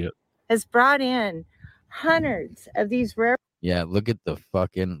is, has brought in hundreds of these railroad. Yeah, look at they're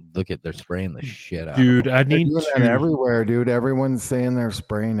spraying the shit out. Dude, I need to everywhere, dude. Everyone's saying they're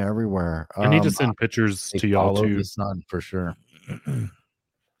spraying everywhere. I need to send pictures to y'all too. The sun for sure.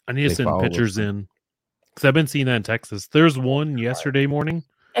 I need to send pictures in because I've been seeing that in Texas. There's one yesterday morning,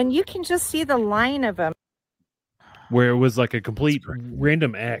 and you can just see the line of them where it was like a complete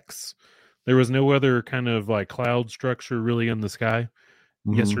random X. There was no other kind of like cloud structure really in the sky.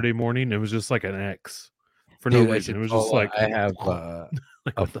 Yesterday morning, it was just like an X. For no reason. It was just like I have a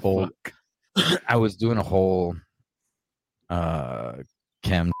full. I was doing a whole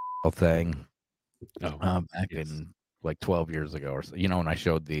chem thing back in like 12 years ago or so. You know, when I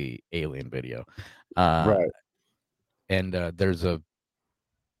showed the alien video, right? And there's a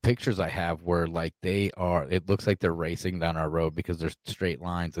pictures I have where like it looks like they're racing down our road because there's straight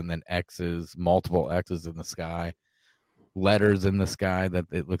lines and then X's, multiple X's in the sky, letters in the sky that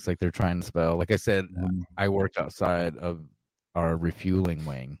it looks like they're trying to spell. Like I said, I worked outside of our refueling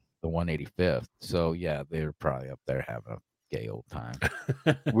wing, the 185th. So yeah, they're probably up there having a gay old time.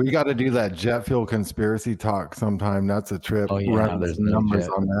 We got to do that jet fuel conspiracy talk sometime. That's a trip. Oh yeah, there's no numbers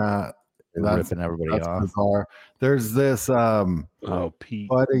jet. on that. That's ripping everybody off. Bizarre. There's this Pete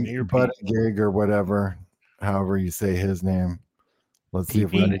Buttigieg or whatever, however you say his name. Let's see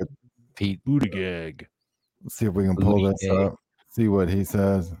if we can Pete Buttigieg. Let's see if we can pull this up. See what he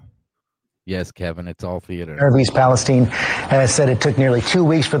says. Yes, Kevin, it's all theater. Mayor of East Palestine has said it took nearly 2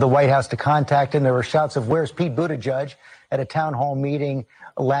 weeks for the White House to contact him. There were shouts of "Where's Pete Buttigieg?" at a town hall meeting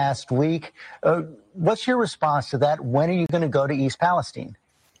last week. What's your response to that? When are you going to go to East Palestine?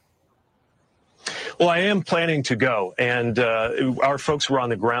 Well, I am planning to go, and our folks were on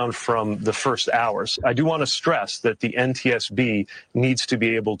the ground from the first hours. I do want to stress that the NTSB needs to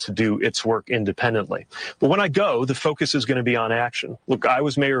be able to do its work independently. But when I go, the focus is going to be on action. Look, I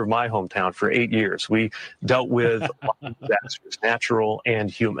was mayor of my hometown for 8 years. We dealt with a lot of disasters, natural and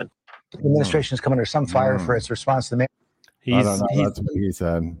human. The administration has come under some fire for its response to the mayor. I don't know. That's what he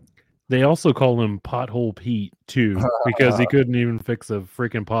said. They also call him Pothole Pete too, because he couldn't even fix a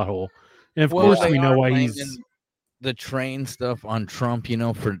freaking pothole. And of course, we know why he's the train stuff on Trump,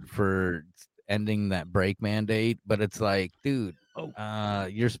 for ending that brake mandate. But it's like, dude,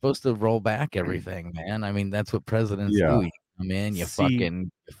 you're supposed to roll back everything, man. I mean, that's what presidents do. You come in, you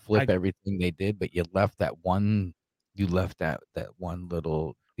fucking flip everything they did, but you left that one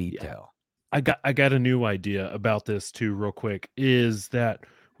little detail. I got a new idea about this too, real quick. Is that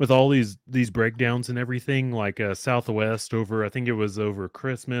with all these breakdowns and everything, like Southwest I think it was over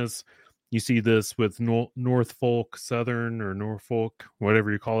Christmas. You see this with Norfolk Southern or Norfolk,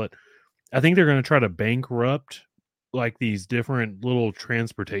 whatever you call it. I think they're going to try to bankrupt like these different little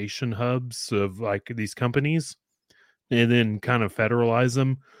transportation hubs of like these companies and then kind of federalize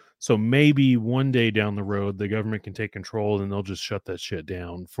them. So maybe one day down the road, the government can take control and they'll just shut that shit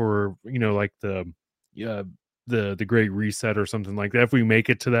down for, like the Great Reset or something like that. If we make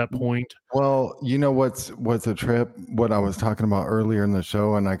it to that point. Well, what's a trip? What I was talking about earlier in the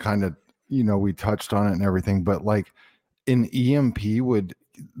show, and I kind of, we touched on it and everything, but like an EMP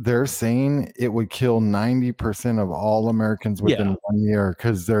they're saying it would kill 90% of all Americans within 1 year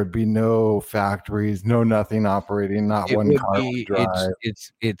because there'd be no factories, no nothing operating, not one car would drive.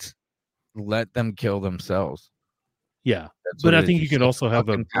 It's let them kill themselves. Yeah, but I think you could also have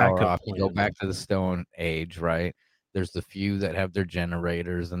a backup plan. Go back to the Stone Age, right? There's the few that have their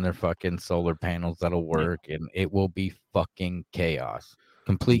generators and their fucking solar panels that'll work, and it will be fucking chaos.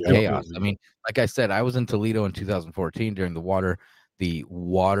 Complete chaos. I mean, like I said, I was in Toledo in 2014 during the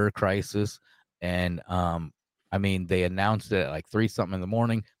water crisis, and I mean, they announced it at like 3-something in the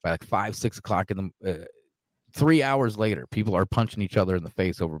morning. By like 5-6 o'clock 3 hours later, people are punching each other in the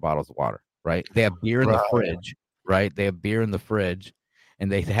face over bottles of water. Right? They have beer in the fridge. Right? They have beer in the fridge,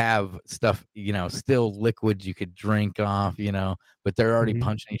 and they have stuff, still liquids you could drink off, but they're already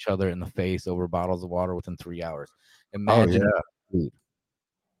punching each other in the face over bottles of water within 3 hours. Imagine food.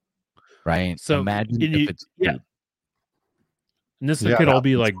 Right? So imagine if it's food. And this could all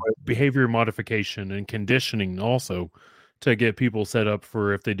be like behavior modification and conditioning also to get people set up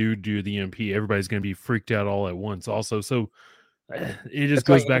for if they do the EMP, everybody's going to be freaked out all at once also. So it just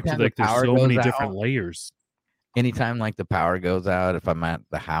goes back to like there's so many different layers. Anytime like the power goes out, if I'm at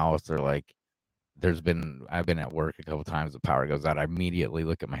the house or like I've been at work a couple times, the power goes out, I immediately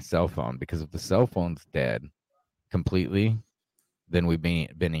look at my cell phone, because if the cell phone's dead completely, then we've been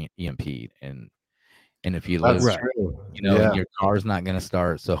EMP'd. And if you live, your car's not going to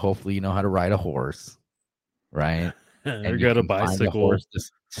start. So hopefully you know how to ride a horse, right? And you got a bicycle. A horse to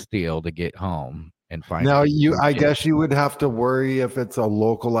steal to get home. And find now I guess you would have to worry if it's a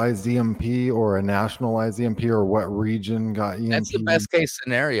localized EMP or a nationalized EMP or what region got EMP. That's the best case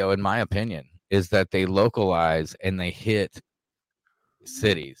scenario, in my opinion, is that they localize and they hit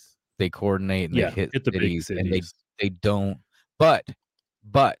cities. They coordinate and they hit the big cities, and they don't. But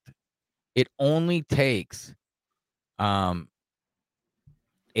it only takes 8.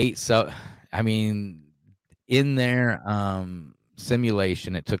 So I mean, in their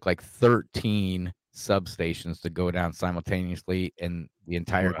simulation, it took like 13 substations to go down simultaneously, and the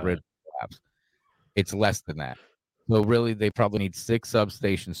entire grid collapse. It's less than that. So really, they probably need 6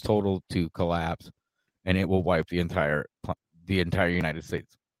 substations total to collapse, and it will wipe the entire United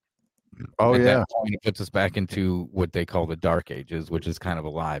States. Oh, At yeah. that point, it puts us back into what they call the Dark Ages, which is kind of a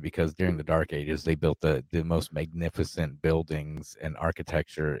lie because during the Dark Ages, they built the most magnificent buildings and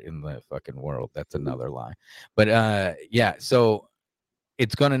architecture in the fucking world. That's another lie. But yeah, so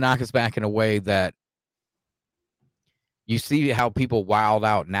it's going to knock us back in a way that you see how people wild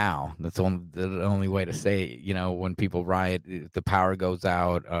out now. That's the only way to say it. You know, when people riot, if the power goes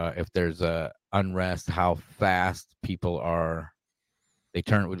out, if there's a unrest, how fast people are. They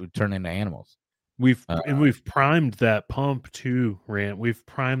turn into animals. We've primed that pump too, Rant. We've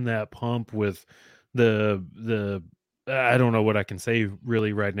primed that pump with the I don't know what I can say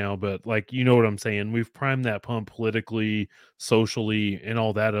really right now, but like, you know what I'm saying? We've primed that pump politically, socially, and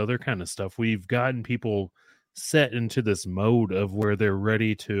all that other kind of stuff. We've gotten people set into this mode of where they're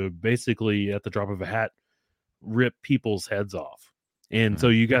ready to basically at the drop of a hat rip people's heads off. And so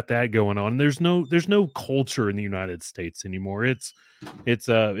you got that going on. There's no culture in the United States anymore. It's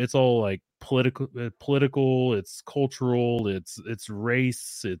all like political, it's cultural, it's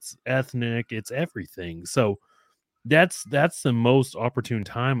race, it's ethnic, it's everything. So that's the most opportune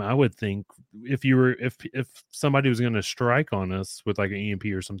time, I would think, if somebody was going to strike on us with like an EMP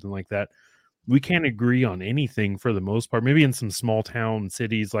or something like that. We can't agree on anything for the most part. Maybe in some small town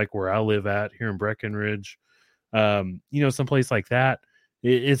cities like where I live at here in Breckenridge, someplace like that,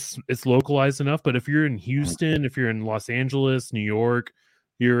 it's localized enough. But if you're in Houston, if you're in Los Angeles, New York,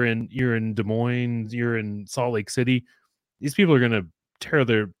 you're in Des Moines, you're in Salt Lake City, these people are going to tear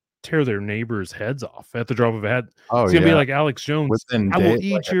their neighbors' heads off at the drop of a hat. Oh, it's gonna be like Alex Jones. I will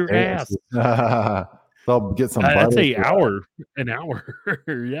eat your ass. They'll get some. I'd say an hour.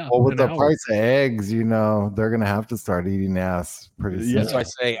 Yeah. Well, with the price of eggs, they're gonna have to start eating ass pretty soon. That's why I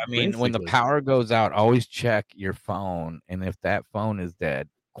say. I mean, when the power goes out, always check your phone, and if that phone is dead,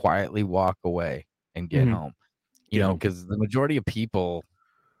 quietly walk away and get home. Because the majority of people,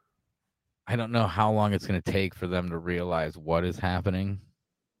 I don't know how long it's gonna take for them to realize what is happening.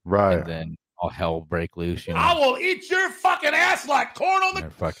 Right. And then all hell break loose. I will eat your fucking ass like corn on the. They're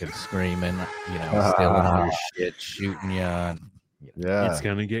fucking screaming, stealing all your shit, shooting you. Yeah. It's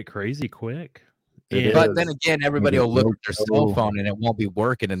gonna get crazy quick. But then again, everybody will look at their cell phone and it won't be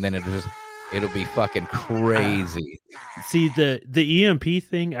working, and then it'll be fucking crazy. See, the EMP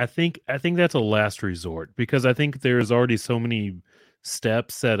thing, I think that's a last resort, because I think there's already so many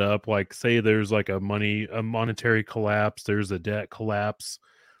steps set up. Like, say there's like a monetary collapse, there's a debt collapse.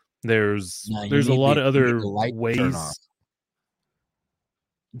 There's a lot of other ways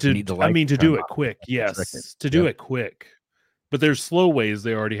to do it quick. Yes, to do it quick. But there's slow ways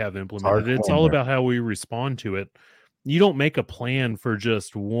they already have implemented. It's all about how we respond to it. You don't make a plan for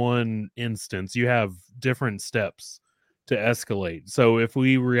just one instance. You have different steps to escalate. So if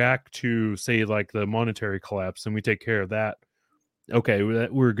we react to, say, like the monetary collapse and we take care of that, okay,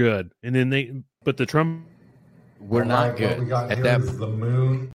 we're good. And then but the Trump, we're not good. What we got here is the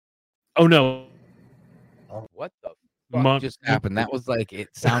moon. Oh no! What the fuck just happened? That was like, it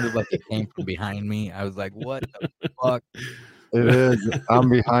sounded like it came from behind me. I was like, what the fuck? It is. I'm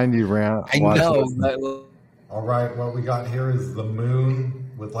behind you, Rant. I know. All right, what we got here is the moon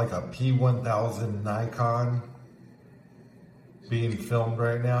with like a P1000 Nikon being filmed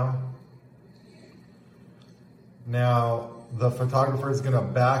right now. Now, the photographer is going to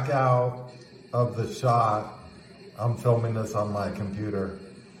back out of the shot. I'm filming this on my computer.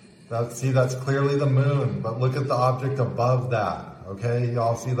 That's clearly the moon, but look at the object above that, okay?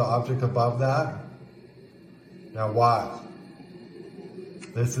 Y'all see the object above that? Now watch.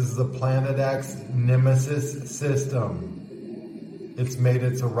 This is the Planet X Nemesis system. It's made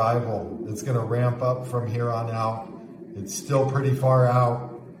its arrival. It's gonna ramp up from here on out. It's still pretty far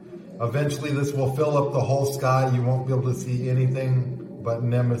out. Eventually this will fill up the whole sky. You won't be able to see anything but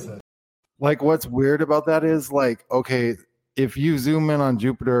Nemesis. Like, what's weird about that is, like, okay, if you zoom in on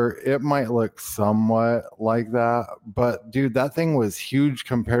Jupiter, it might look somewhat like that, but dude, that thing was huge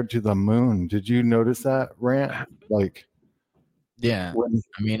compared to the moon. Did you notice that, Rant? Like, yeah,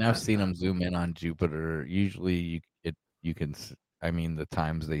 I mean, I've seen them zoom in on Jupiter. Usually, you can. I mean, the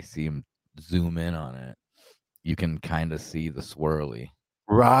times they see them zoom in on it, you can kind of see the swirly.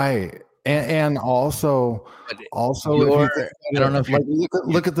 Right. And also, I don't know if like,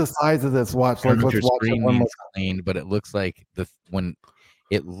 look at the size of this watch. Like, let's watch it one more clean, but it looks like when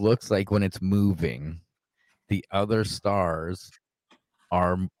it's moving, the other stars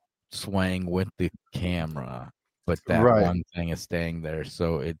are swaying with the camera, but that one thing is staying there.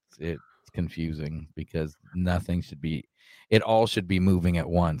 So it's confusing because it all should be moving at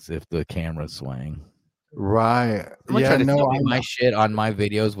once if the camera's swaying. Right. My shit on my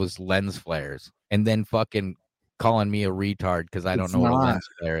videos was lens flares, and then fucking calling me a retard because I don't know what a lens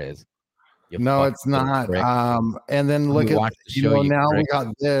flare is. No, it's not. And then look at, now we got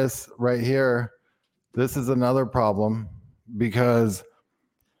this right here. This is another problem because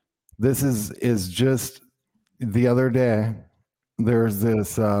this is just the other day. There's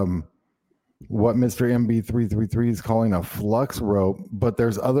this what Mr. MB333 is calling a flux rope, but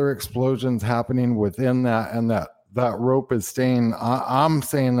there's other explosions happening within that, and that rope is staying. I'm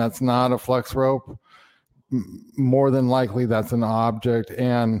saying that's not a flux rope. More than likely, that's an object,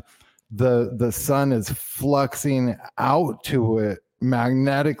 and the sun is fluxing out to it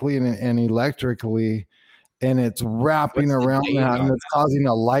magnetically and electrically, and it's wrapping around that, and it's causing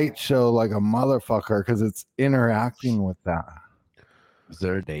a light show like a motherfucker because it's interacting with that. Is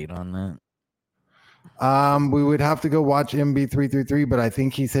there a date on that? We would have to go watch MB333, but I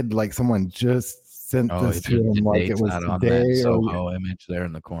think he said like someone just sent this to him, like it was today. Soho image there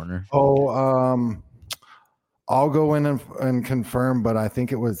in the corner. I'll go in and confirm, but I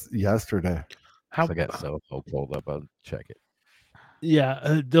think it was yesterday. I got Soho pulled up. I'll check it.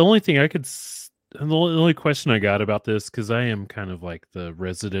 Yeah, the only thing the only question I got about this, because I am kind of like the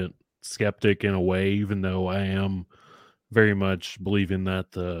resident skeptic in a way, even though I am very much believing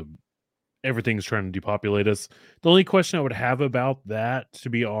that everything's trying to depopulate us. The only question I would have about that, to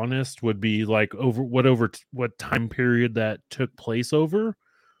be honest, would be like over what time period that took place over.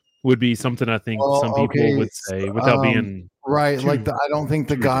 Would be something I think some people would say without being right. Like I don't think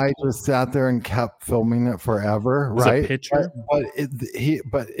the guy just sat there and kept filming it forever, right? A picture, but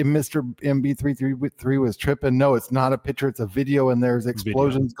Mr. MB333 was tripping. No, it's not a picture; it's a video, and there's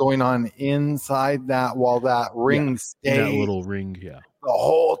explosions going on inside that while that ring stayed. That little ring, the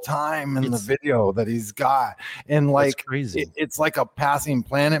whole time in the video that he's got, and like crazy. It's like a passing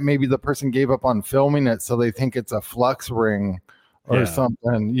planet. Maybe the person gave up on filming it, so they think it's a flux ring. Or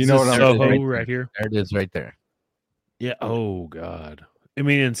something, you know what I'm saying? Right here. There it is, right there. Yeah. Oh God. I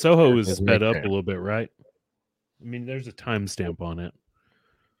mean, and Soho is sped up a little bit, right? I mean, there's a timestamp on it.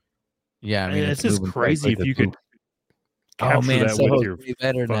 Yeah, I mean, it's just crazy if you could. Oh man, that Soho's with your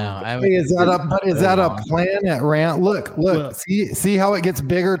better now. Is that a planet, Rant? Look. Well, see how it gets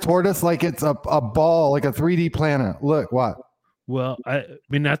bigger toward us, like it's a ball, like a 3D planet. Look, what? Well, I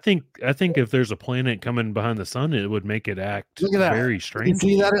mean, I think if there's a planet coming behind the sun, it would make it act very strange. You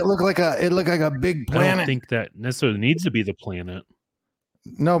see that? It looked like a big planet. I don't think that necessarily needs to be the planet.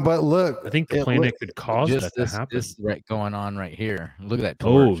 No, but look, I think the planet could cause that to happen. This right going on right here. Look at that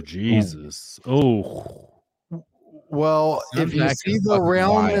torch. Oh Jesus! Oh. Well, if you see the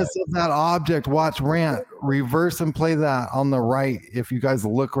roundness of that object, watch Rant reverse and play that on the right. If you guys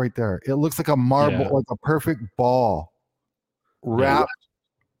look right there, it looks like a marble, like a perfect ball. Wrapped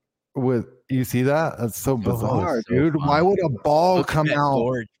with, you see that? That's so bizarre, dude. Why would a ball come out?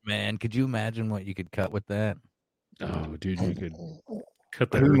 Torch, man, could you imagine what you could cut with that? Oh, dude, you could cut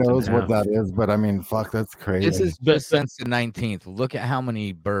that. Who knows what that is? But I mean, fuck, that's crazy. This is just since the 19th. Look at how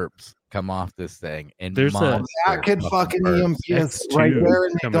many burps come off this thing, and there's that could fucking EMP us right there,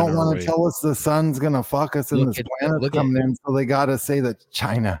 and they don't want to tell us the sun's gonna fuck us and this planet's coming in, so they gotta say that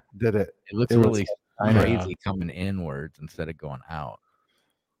China did it. It looks really crazy coming inwards instead of going out.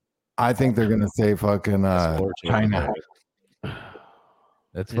 I think they're gonna say fucking China.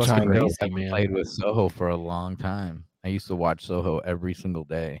 That's fucking crazy. I played with Soho for a long time. I used to watch Soho every single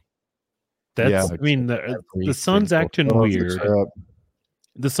day. I mean, the sun's acting weird.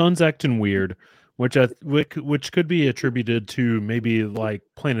 The sun's acting weird, which could be attributed to maybe like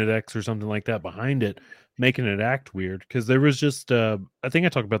Planet X or something like that behind it, making it act weird. Because there was just, I think I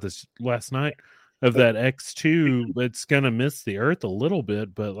talked about this last night. Of that X2, it's gonna miss the Earth a little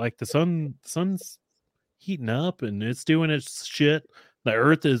bit, but like the sun's heating up and it's doing its shit. The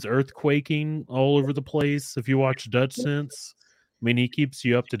Earth is earthquaking all over the place. If you watch Dutch Sense, I mean, he keeps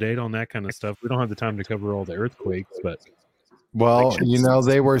you up to date on that kind of stuff. We don't have the time to cover all the earthquakes, but well,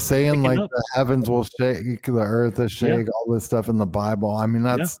 they were saying like the heavens will shake, the earth will shake, all this stuff in the Bible. I mean,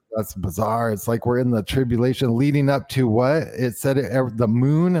 that's bizarre. It's like we're in the tribulation leading up to what it said. The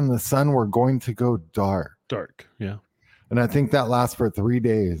moon and the sun were going to go dark. Yeah. And I think that lasts for 3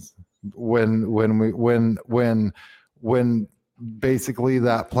 days. When basically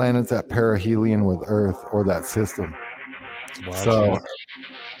that planet's at perihelion with Earth or that system. Wow, so,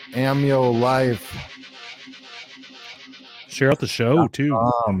 Amio Life. Share out the show too.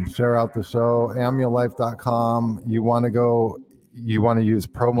 Share out the show. AmioLife.com. You want to use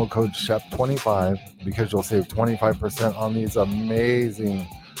promo code SHEP25 because you'll save 25% on these amazing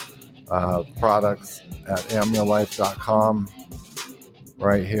products at AmioLife.com.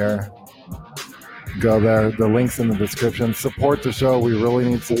 Right here. Go there. The link's in the description. Support the show. We really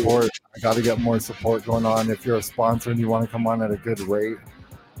need support. I got to get more support going on. If you're a sponsor and you want to come on at a good rate,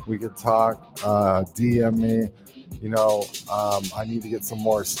 We could talk. DM me. You know, I need to get some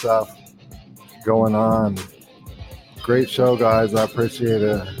more stuff going on. Great show, guys. I appreciate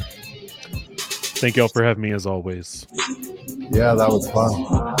it. Thank y'all for having me as always. Yeah, that was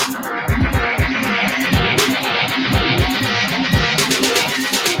fun.